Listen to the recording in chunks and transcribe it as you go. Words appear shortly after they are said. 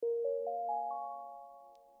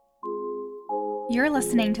You're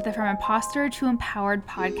listening to the From Imposter to Empowered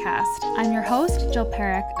podcast. I'm your host, Jill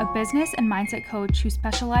Perrick, a business and mindset coach who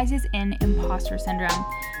specializes in imposter syndrome.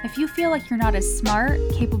 If you feel like you're not as smart,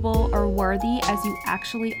 capable, or worthy as you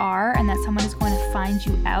actually are, and that someone is going to find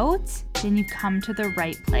you out, then you've come to the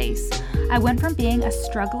right place. I went from being a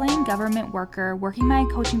struggling government worker, working my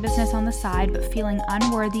coaching business on the side, but feeling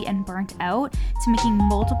unworthy and burnt out, to making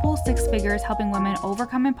multiple six figures helping women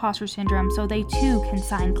overcome imposter syndrome so they too can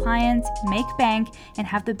sign clients, make bank, and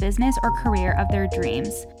have the business or career of their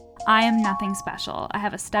dreams. I am nothing special. I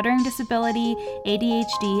have a stuttering disability,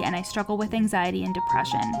 ADHD, and I struggle with anxiety and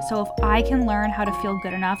depression. So if I can learn how to feel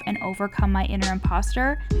good enough and overcome my inner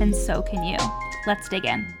imposter, then so can you. Let's dig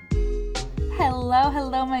in.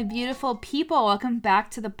 Hello, my beautiful people. Welcome back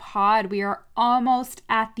to the pod. We are almost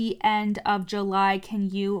at the end of July. Can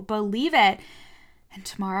you believe it? And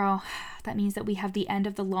tomorrow, that means that we have the end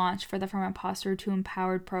of the launch for the From Imposter to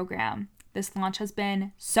Empowered program. This launch has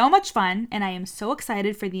been so much fun, and I am so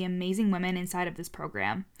excited for the amazing women inside of this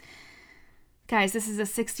program. Guys, this is a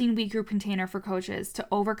 16-week group container for coaches to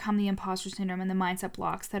overcome the imposter syndrome and the mindset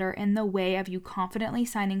blocks that are in the way of you confidently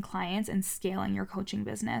signing clients and scaling your coaching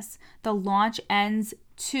business. The launch ends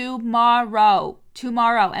tomorrow,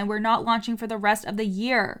 and we're not launching for the rest of the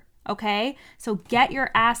year, okay? So get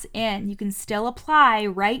your ass in. You can still apply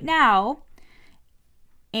right now,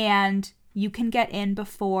 and you can get in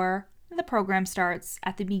before the program starts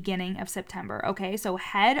at the beginning of September, okay? So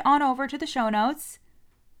head on over to the show notes,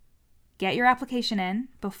 get your application in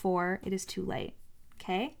before it is too late,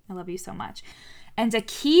 okay? I love you so much. And a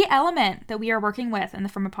key element that we are working with in the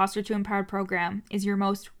From Imposter to Empowered program is your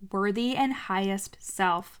most worthy and highest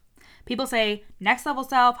self. People say next level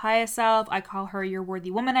self, highest self. I call her your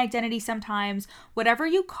worthy woman identity sometimes. Whatever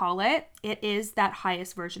you call it, it is that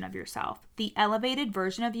highest version of yourself. The elevated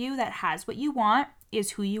version of you that has what you want,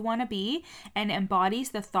 is who you want to be, and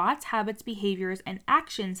embodies the thoughts, habits, behaviors, and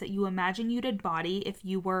actions that you imagine you'd embody if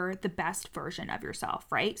you were the best version of yourself,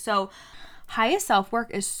 right? So highest self-work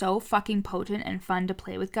is so fucking potent and fun to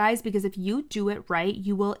play with, guys, because if you do it right,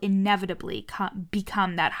 you will inevitably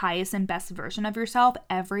become that highest and best version of yourself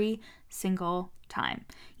every single time.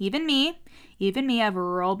 Even me, I've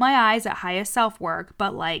rolled my eyes at highest self-work,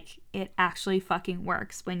 but like it actually fucking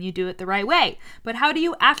works when you do it the right way. But how do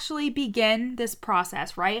you actually begin this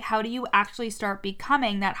process, right? How do you actually start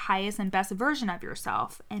becoming that highest and best version of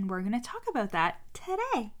yourself? And we're going to talk about that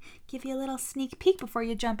today. Give you a little sneak peek before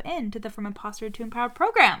you jump into the From Imposter to Empowered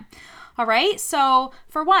program. All right. So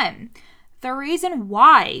for one, the reason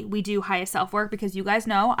why we do highest self-work, because you guys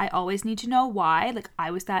know I always need to know why. Like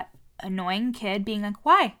I was that annoying kid being like,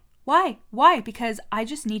 why? Because I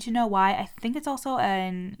just need to know why. I think it's also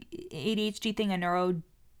an ADHD thing, a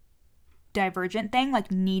neurodivergent thing, like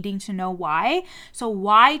needing to know why. So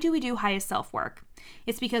why do we do highest self-work?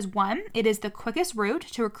 It's because one, it is the quickest route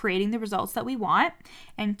to creating the results that we want.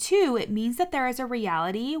 And two, it means that there is a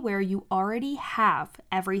reality where you already have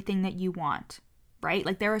everything that you want, right?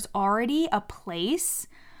 Like there is already a place,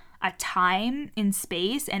 a time in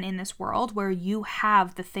space and in this world where you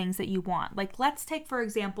have the things that you want. Like let's take, for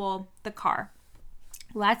example, the car.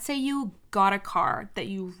 Let's say you got a car that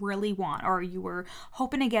you really want, or you were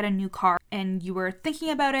hoping to get a new car and you were thinking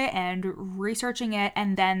about it and researching it.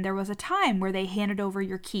 And then there was a time where they handed over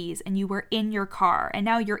your keys and you were in your car. And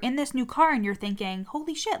now you're in this new car and you're thinking,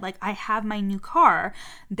 holy shit, like I have my new car.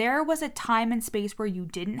 There was a time and space where you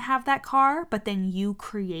didn't have that car, but then you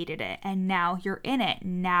created it and now you're in it.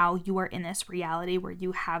 Now you are in this reality where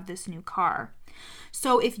you have this new car.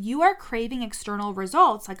 So if you are craving external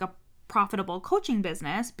results, like a profitable coaching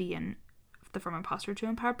business, be in the From Imposter to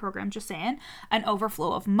Empowered program, just saying, an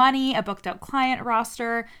overflow of money, a booked out client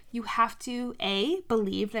roster, you have to A,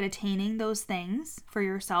 believe that attaining those things for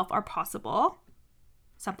yourself are possible,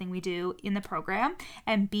 something we do in the program,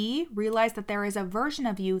 and B, realize that there is a version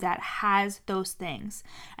of you that has those things.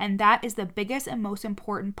 And that is the biggest and most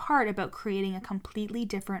important part about creating a completely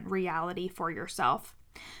different reality for yourself.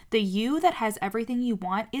 The you that has everything you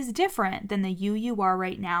want is different than the you are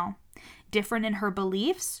right now. Different in her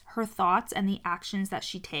beliefs, her thoughts, and the actions that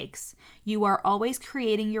she takes. You are always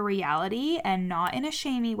creating your reality, and not in a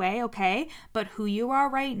shamey way, okay? But who you are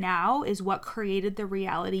right now is what created the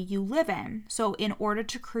reality you live in. So in order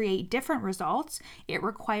to create different results, it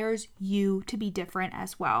requires you to be different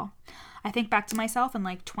as well. I think back to myself in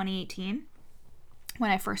like 2018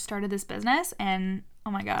 when I first started this business, and oh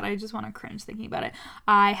my God, I just want to cringe thinking about it.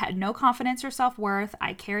 I had no confidence or self-worth.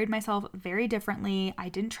 I carried myself very differently. I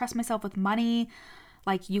didn't trust myself with money.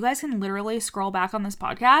 Like, you guys can literally scroll back on this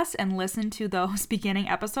podcast and listen to those beginning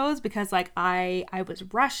episodes, because like I was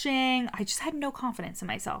rushing. I just had no confidence in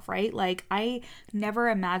myself, right? Like, I never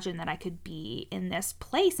imagined that I could be in this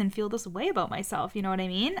place and feel this way about myself. You know what I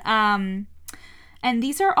mean? And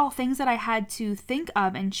these are all things that I had to think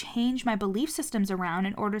of and change my belief systems around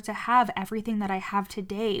in order to have everything that I have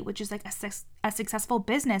today, which is like a successful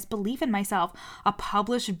business, belief in myself, a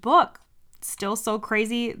published book. Still so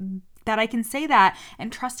crazy that I can say that,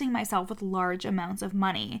 and trusting myself with large amounts of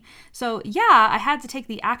money. So yeah, I had to take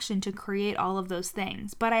the action to create all of those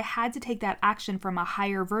things, but I had to take that action from a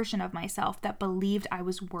higher version of myself that believed I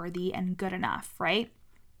was worthy and good enough, right?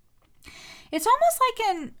 It's almost like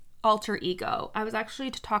an alter ego. I was actually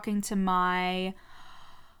talking to my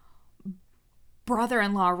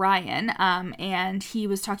brother-in-law Ryan, and he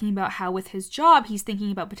was talking about how with his job he's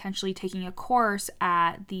thinking about potentially taking a course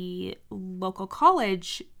at the local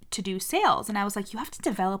college to do sales. And I was like, you have to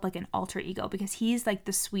develop like an alter ego, because he's like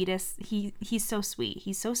the sweetest. He's so sweet.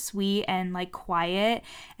 He's so sweet and like quiet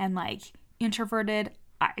and like introverted.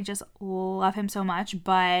 I just love him so much.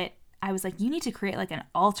 But I was like, you need to create like an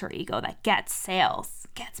alter ego that gets sales,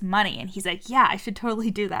 gets money. And he's like, yeah, I should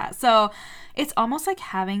totally do that. So it's almost like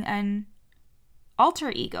having an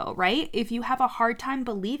alter ego, right? If you have a hard time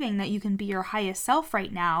believing that you can be your highest self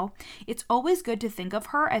right now, it's always good to think of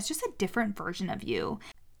her as just a different version of you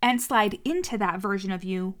and slide into that version of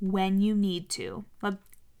you when you need to.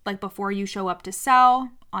 Like before you show up to sell,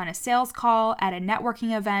 on a sales call, at a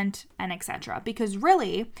networking event, and etc. Because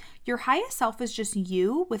really, your highest self is just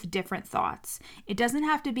you with different thoughts. It doesn't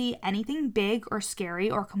have to be anything big or scary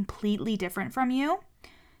or completely different from you.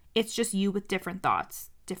 It's just you with different thoughts,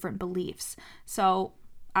 different beliefs. So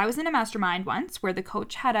I was in a mastermind once where the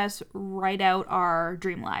coach had us write out our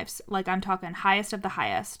dream lives. Like, I'm talking highest of the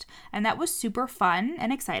highest. And that was super fun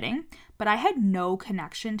and exciting, but I had no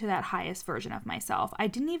connection to that highest version of myself. I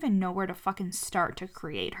didn't even know where to fucking start to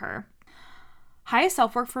create her. Highest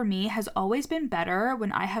self-work for me has always been better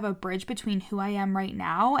when I have a bridge between who I am right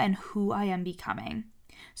now and who I am becoming.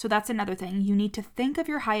 So that's another thing. You need to think of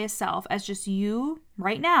your highest self as just you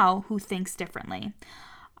right now who thinks differently.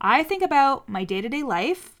 I think about my day-to-day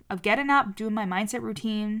life of getting up, doing my mindset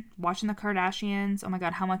routine, watching the Kardashians. Oh my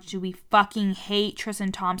God, how much do we fucking hate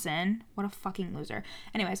Tristan Thompson? What a fucking loser.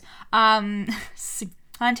 Anyways,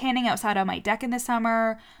 suntanning outside on my deck in the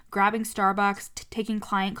summer, grabbing Starbucks, taking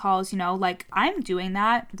client calls, like I'm doing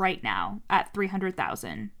that right now at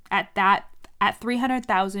 300,000, at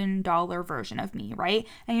 $300,000 version of me, right?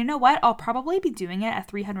 And you know what? I'll probably be doing it at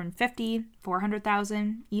 350,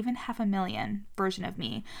 400,000, even $500,000 version of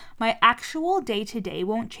me. My actual day-to-day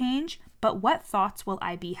won't change, but what thoughts will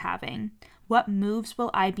I be having? What moves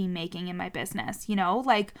will I be making in my business?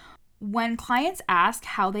 Like when clients ask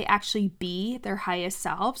how they actually be their highest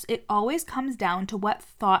selves, it always comes down to what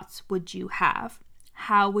thoughts would you have?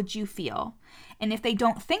 How would you feel? And if they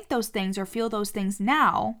don't think those things or feel those things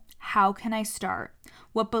now, how can I start?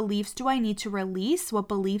 What beliefs do I need to release? What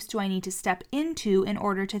beliefs do I need to step into in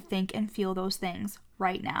order to think and feel those things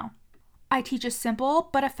right now? I teach a simple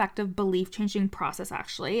but effective belief-changing process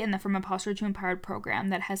actually in the From Imposter to Empowered program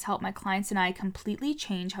that has helped my clients and I completely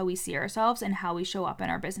change how we see ourselves and how we show up in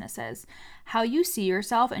our businesses. How you see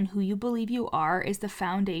yourself and who you believe you are is the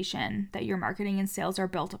foundation that your marketing and sales are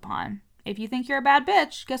built upon. If you think you're a bad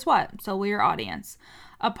bitch, guess what? So will your audience.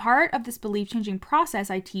 A part of this belief-changing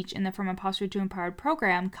process I teach in the From Imposter to Empowered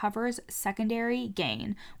program covers secondary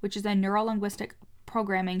gain, which is a neuro-linguistic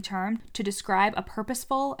programming term to describe a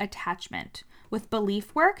purposeful attachment. With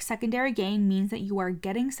belief work, secondary gain means that you are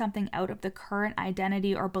getting something out of the current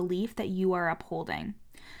identity or belief that you are upholding.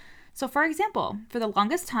 So for example, for the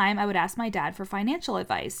longest time, I would ask my dad for financial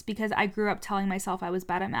advice because I grew up telling myself I was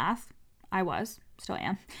bad at math. I was, still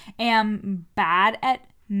am bad at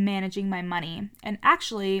managing my money. And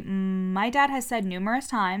actually, my dad has said numerous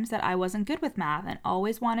times that I wasn't good with math and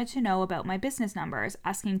always wanted to know about my business numbers,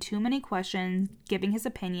 asking too many questions, giving his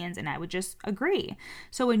opinions, and I would just agree.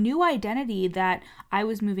 So a new identity that I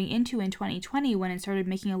was moving into in 2020 when I started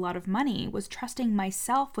making a lot of money was trusting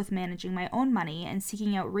myself with managing my own money and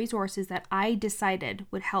seeking out resources that I decided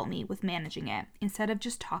would help me with managing it, instead of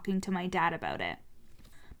just talking to my dad about it.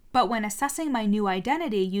 But when assessing my new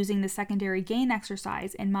identity using the secondary gain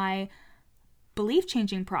exercise in my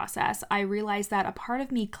belief-changing process, I realized that a part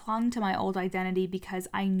of me clung to my old identity because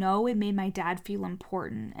I know it made my dad feel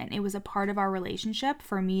important, and it was a part of our relationship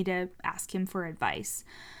for me to ask him for advice.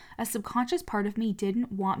 A subconscious part of me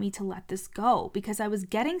didn't want me to let this go because I was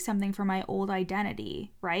getting something from my old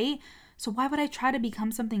identity, right? So why would I try to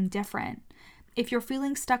become something different? If you're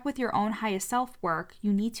feeling stuck with your own highest self work,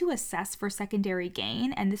 you need to assess for secondary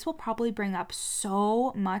gain, and this will probably bring up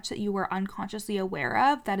so much that you are unconsciously aware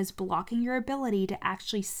of that is blocking your ability to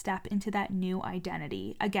actually step into that new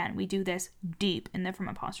identity. Again, we do this deep in the From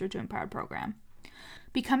Imposter to Empowered program.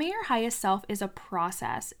 Becoming your highest self is a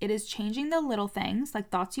process. It is changing the little things like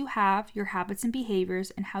thoughts you have, your habits and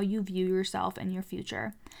behaviors, and how you view yourself and your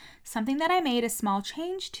future. Something that I made a small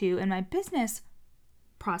change to in my business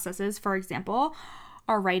processes, for example,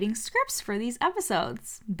 are writing scripts for these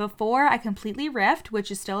episodes. Before, I completely riffed,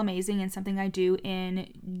 which is still amazing and something I do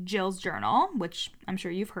in Jill's journal, which I'm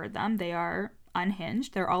sure you've heard them. They are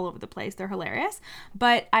unhinged. They're all over the place. They're hilarious.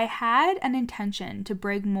 But I had an intention to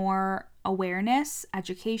bring more awareness,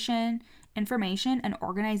 education, information, and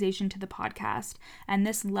organization to the podcast. And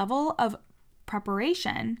this level of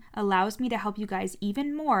preparation allows me to help you guys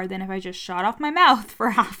even more than if I just shot off my mouth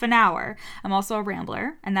for half an hour. I'm also a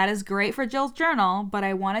rambler, and that is great for Jill's journal, but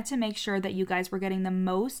I wanted to make sure that you guys were getting the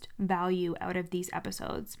most value out of these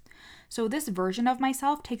episodes. So this version of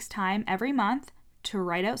myself takes time every month to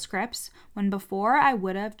write out scripts when before I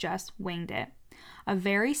would have just winged it. A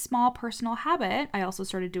very small personal habit I also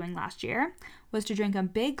started doing last year was to drink a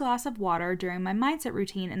big glass of water during my mindset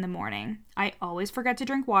routine in the morning. I always forget to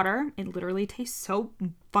drink water. It literally tastes so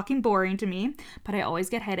fucking boring to me, but I always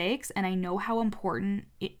get headaches, and I know how important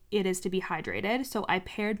it is to be hydrated, so I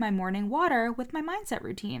paired my morning water with my mindset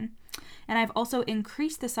routine. And I've also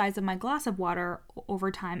increased the size of my glass of water over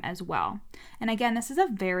time as well. And again, this is a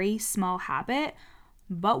very small habit,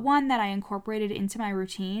 but one that I incorporated into my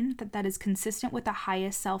routine that is consistent with the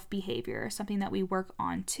highest self behavior, something that we work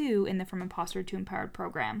on too in the From Imposter to Empowered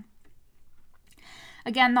program.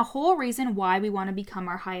 Again, the whole reason why we want to become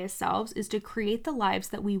our highest selves is to create the lives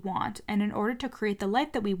that we want. And in order to create the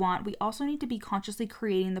life that we want, we also need to be consciously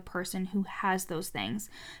creating the person who has those things.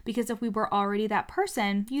 Because if we were already that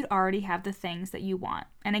person, you'd already have the things that you want.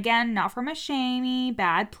 And again, not from a shamey,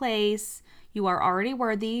 bad place. You are already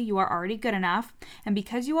worthy, you are already good enough, and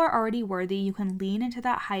because you are already worthy, you can lean into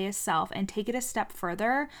that highest self and take it a step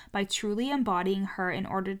further by truly embodying her in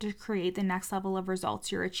order to create the next level of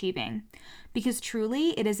results you're achieving. Because truly,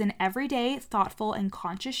 it is an everyday, thoughtful, and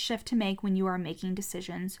conscious shift to make when you are making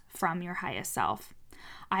decisions from your highest self.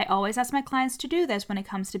 I always ask my clients to do this when it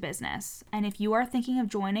comes to business. And if you are thinking of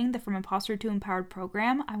joining the From Imposter to Empowered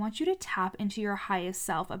program, I want you to tap into your highest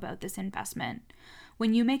self about this investment.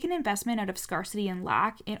 When you make an investment out of scarcity and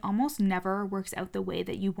lack, it almost never works out the way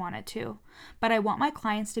that you want it to. But I want my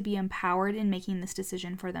clients to be empowered in making this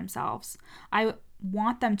decision for themselves. I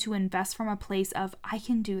want them to invest from a place of, I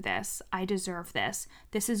can do this, I deserve this,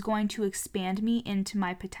 this is going to expand me into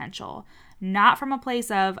my potential, not from a place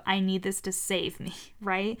of, I need this to save me,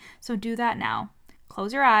 right? So do that now.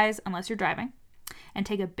 Close your eyes, unless you're driving, and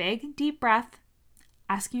take a big, deep breath,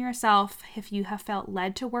 asking yourself, if you have felt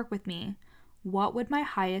led to work with me, what would my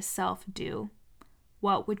highest self do?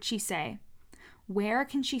 What would she say? Where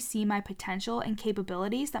can she see my potential and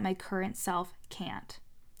capabilities that my current self can't?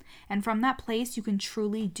 And from that place, you can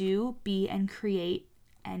truly do, be, and create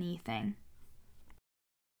anything.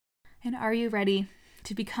 And are you ready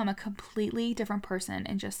to become a completely different person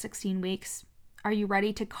in just 16 weeks? Are you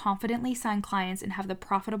ready to confidently sign clients and have the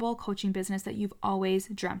profitable coaching business that you've always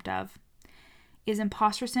dreamt of? Is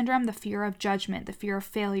imposter syndrome the fear of judgment, the fear of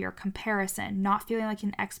failure, comparison, not feeling like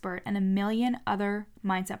an expert, and a million other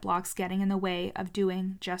mindset blocks getting in the way of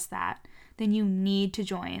doing just that? Then you need to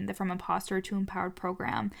join the From Imposter to Empowered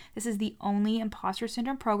program. This is the only imposter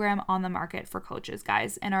syndrome program on the market for coaches,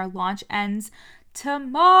 guys. And our launch ends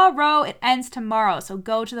tomorrow. It ends tomorrow. So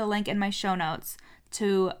go to the link in my show notes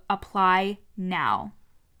to apply now.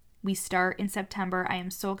 We start in September. I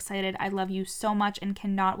am so excited. I love you so much and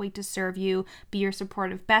cannot wait to serve you, be your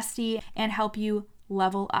supportive bestie, and help you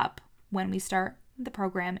level up when we start the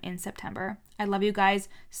program in September. I love you guys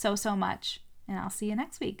so, so much, and I'll see you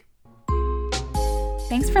next week.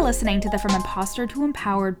 Thanks for listening to the From Imposter to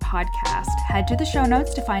Empowered podcast. Head to the show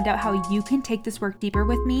notes to find out how you can take this work deeper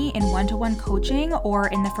with me in one-to-one coaching or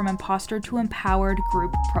in the From Imposter to Empowered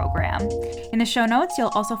group program. In the show notes, you'll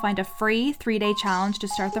also find a free 3-day challenge to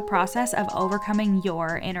start the process of overcoming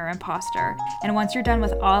your inner imposter. And once you're done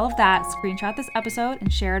with all of that, screenshot this episode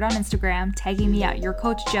and share it on Instagram, tagging me at your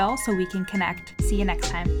coach Jill so we can connect. See you next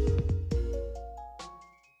time.